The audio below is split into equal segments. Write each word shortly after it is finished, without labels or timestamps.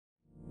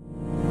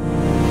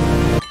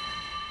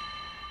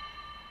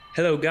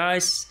Hello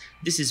guys,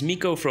 this is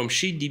Miko from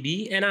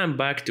SheetDB and I'm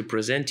back to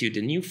present you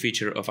the new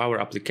feature of our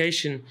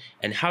application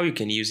and how you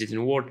can use it in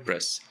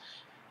WordPress.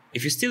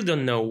 If you still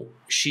don't know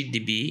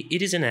SheetDB,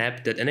 it is an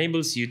app that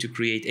enables you to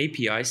create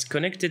APIs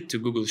connected to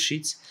Google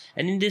Sheets,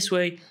 and in this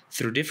way,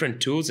 through different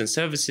tools and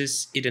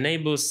services, it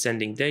enables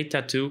sending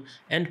data to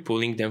and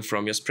pulling them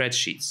from your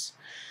spreadsheets.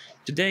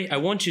 Today I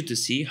want you to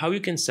see how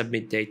you can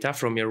submit data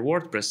from your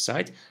WordPress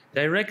site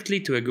directly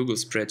to a Google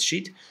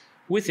spreadsheet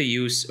with the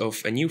use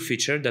of a new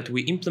feature that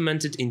we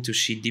implemented into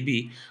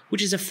SheetDB,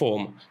 which is a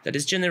form that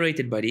is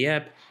generated by the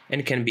app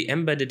and can be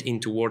embedded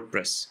into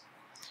WordPress.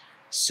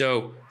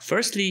 So,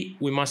 firstly,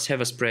 we must have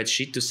a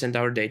spreadsheet to send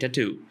our data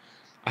to.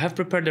 I have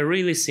prepared a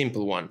really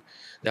simple one.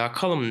 There are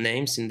column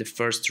names in the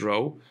first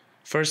row: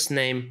 first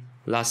name,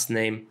 last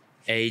name,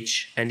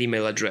 age, and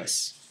email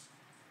address.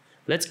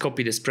 Let's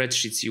copy the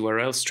spreadsheet's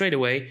URL straight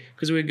away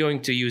because we're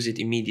going to use it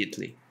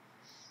immediately.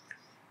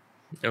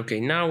 Okay,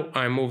 now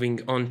I'm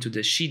moving on to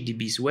the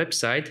SheetDB's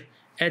website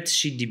at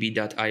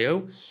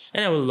sheetdb.io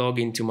and I will log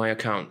into my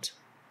account.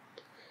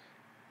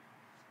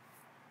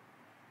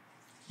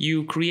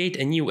 You create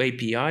a new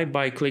API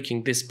by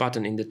clicking this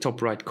button in the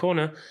top right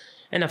corner,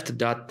 and after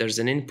that there's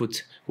an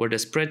input where the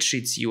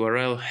spreadsheet's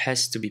URL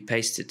has to be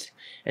pasted,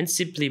 and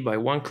simply by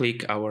one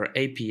click our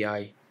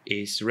API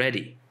is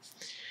ready.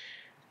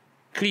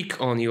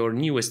 Click on your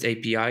newest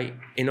API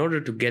in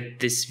order to get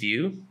this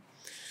view.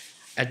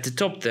 At the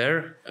top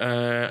there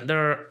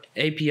are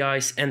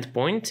API's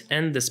endpoint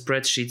and the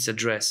spreadsheet's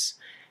address,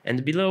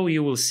 and below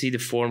you will see the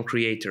form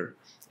creator.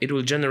 It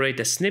will generate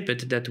a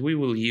snippet that we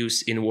will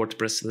use in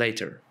WordPress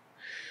later.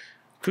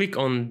 Click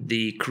on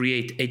the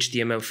Create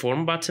HTML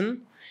Form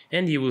button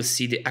and you will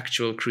see the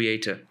actual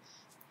creator.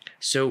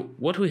 So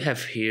what we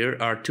have here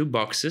are two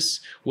boxes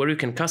where you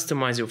can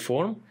customize your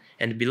form,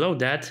 and below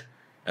that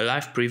a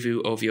live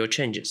preview of your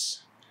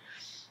changes.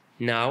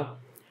 Now,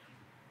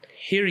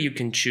 here you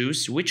can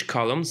choose which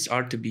columns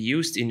are to be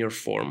used in your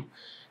form,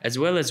 as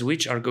well as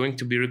which are going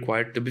to be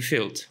required to be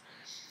filled.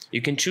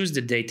 You can choose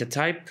the data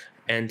type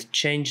and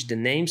change the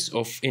names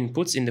of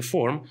inputs in the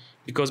form,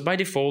 because by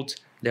default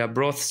they are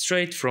brought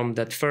straight from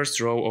that first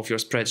row of your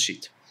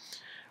spreadsheet.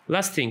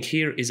 Last thing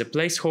here is a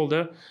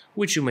placeholder,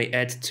 which you may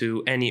add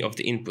to any of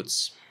the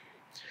inputs.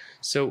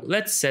 So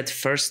let's set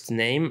first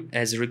name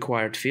as a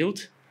required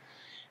field.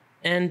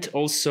 And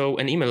also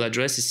an email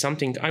address is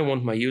something I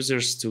want my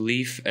users to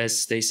leave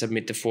as they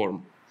submit the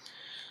form.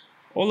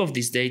 All of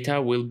this data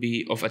will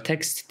be of a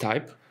text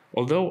type,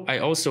 although I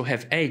also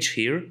have age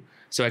here,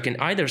 so I can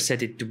either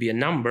set it to be a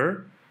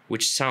number,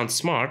 which sounds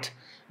smart,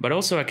 but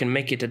also I can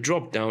make it a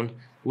drop-down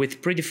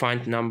with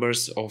predefined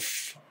numbers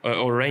of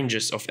or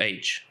ranges of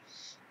age.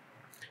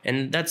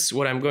 And that's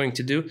what I'm going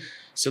to do,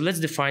 so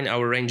let's define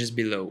our ranges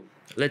below.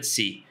 Let's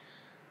see,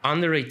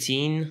 under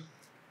 18,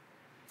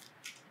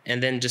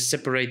 and then just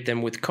separate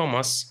them with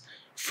commas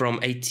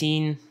from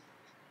 18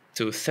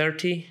 to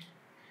 30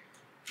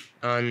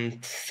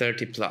 and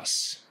 30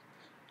 plus.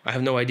 I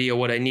have no idea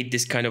what I need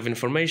this kind of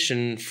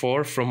information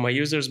for from my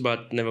users,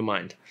 but never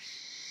mind.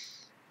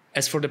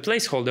 As for the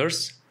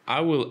placeholders, I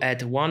will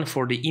add one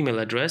for the email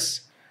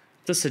address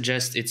to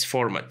suggest its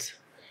format.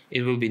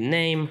 It will be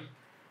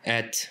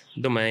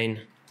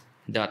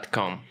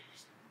name@domain.com.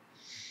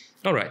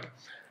 Alright,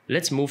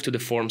 let's move to the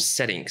form's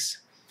settings.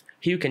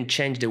 Here you can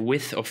change the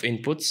width of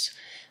inputs,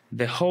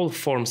 the whole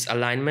form's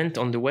alignment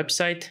on the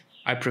website.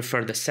 I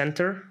prefer the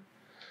center.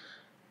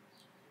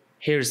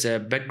 Here's a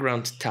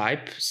background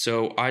type,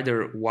 so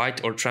either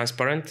white or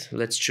transparent.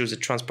 Let's choose a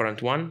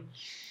transparent one.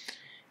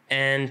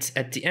 And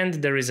at the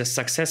end there is a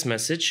success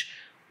message,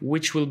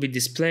 which will be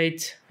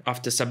displayed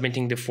after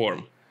submitting the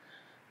form.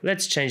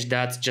 Let's change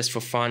that just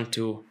for fun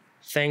to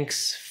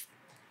 "Thanks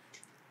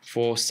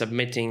for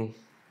submitting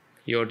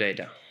your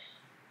data."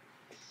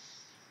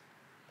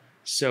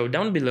 So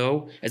down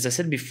below, as I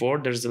said before,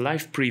 there's a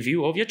live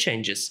preview of your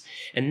changes.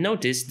 And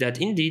notice that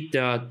indeed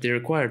the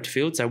required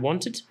fields I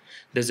wanted.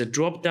 There's a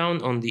drop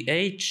down on the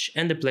age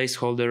and a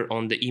placeholder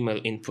on the email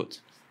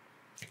input.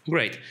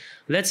 Great,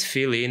 let's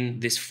fill in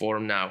this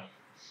form now.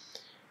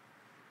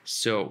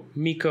 So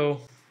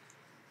Miko,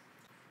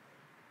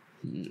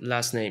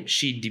 last name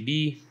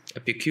SheetDB,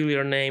 a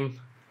peculiar name,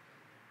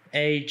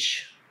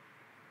 age,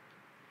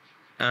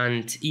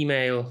 and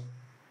email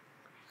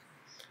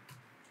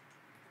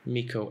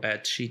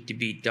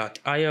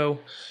miko@sheetdb.io,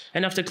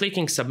 and after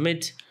clicking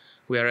submit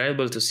we are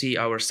able to see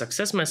our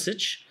success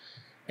message,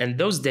 and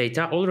those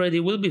data already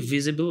will be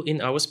visible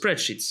in our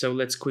spreadsheet. So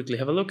let's quickly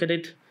have a look at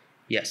it.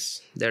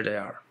 Yes, there they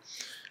are.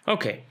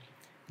 Okay,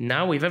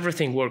 now if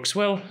everything works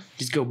well,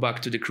 just go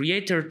back to the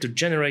creator to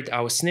generate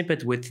our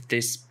snippet with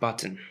this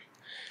button.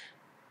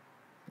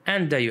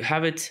 And there you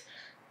have it.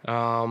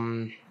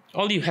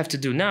 All you have to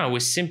do now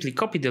is simply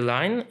copy the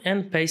line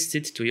and paste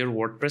it to your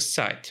WordPress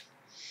site.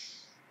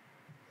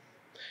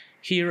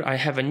 Here I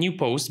have a new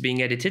post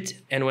being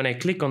edited, and when I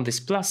click on this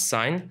plus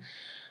sign,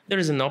 there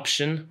is an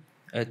option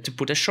to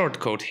put a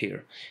shortcode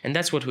here, and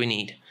that's what we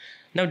need.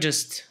 Now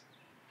just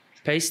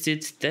paste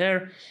it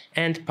there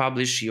and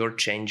publish your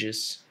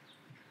changes.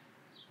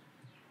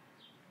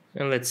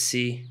 And let's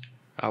see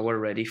our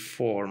ready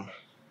form.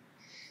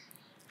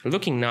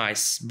 Looking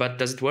nice, but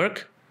does it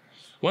work?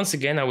 Once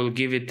again, I will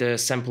give it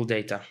sample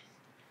data.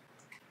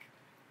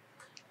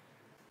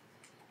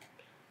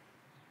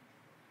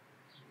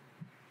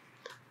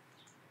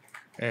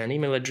 An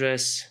email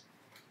address,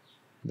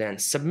 then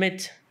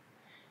submit.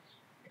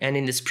 And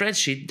in the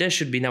spreadsheet, there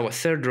should be now a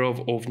third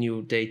row of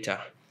new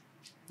data.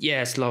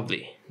 Yes,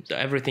 lovely.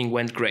 Everything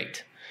went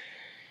great.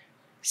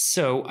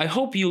 So I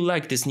hope you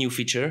like this new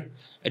feature.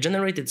 A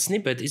generated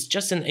snippet is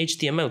just an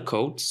HTML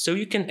code, so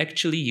you can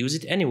actually use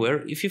it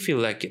anywhere if you feel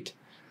like it.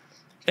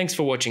 Thanks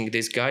for watching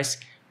this, guys.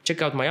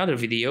 Check out my other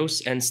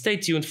videos and stay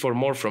tuned for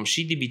more from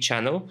SheetDB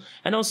channel,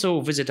 and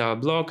also visit our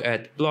blog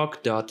at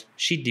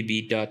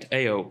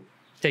blog.sheetdb.io.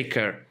 Take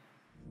care.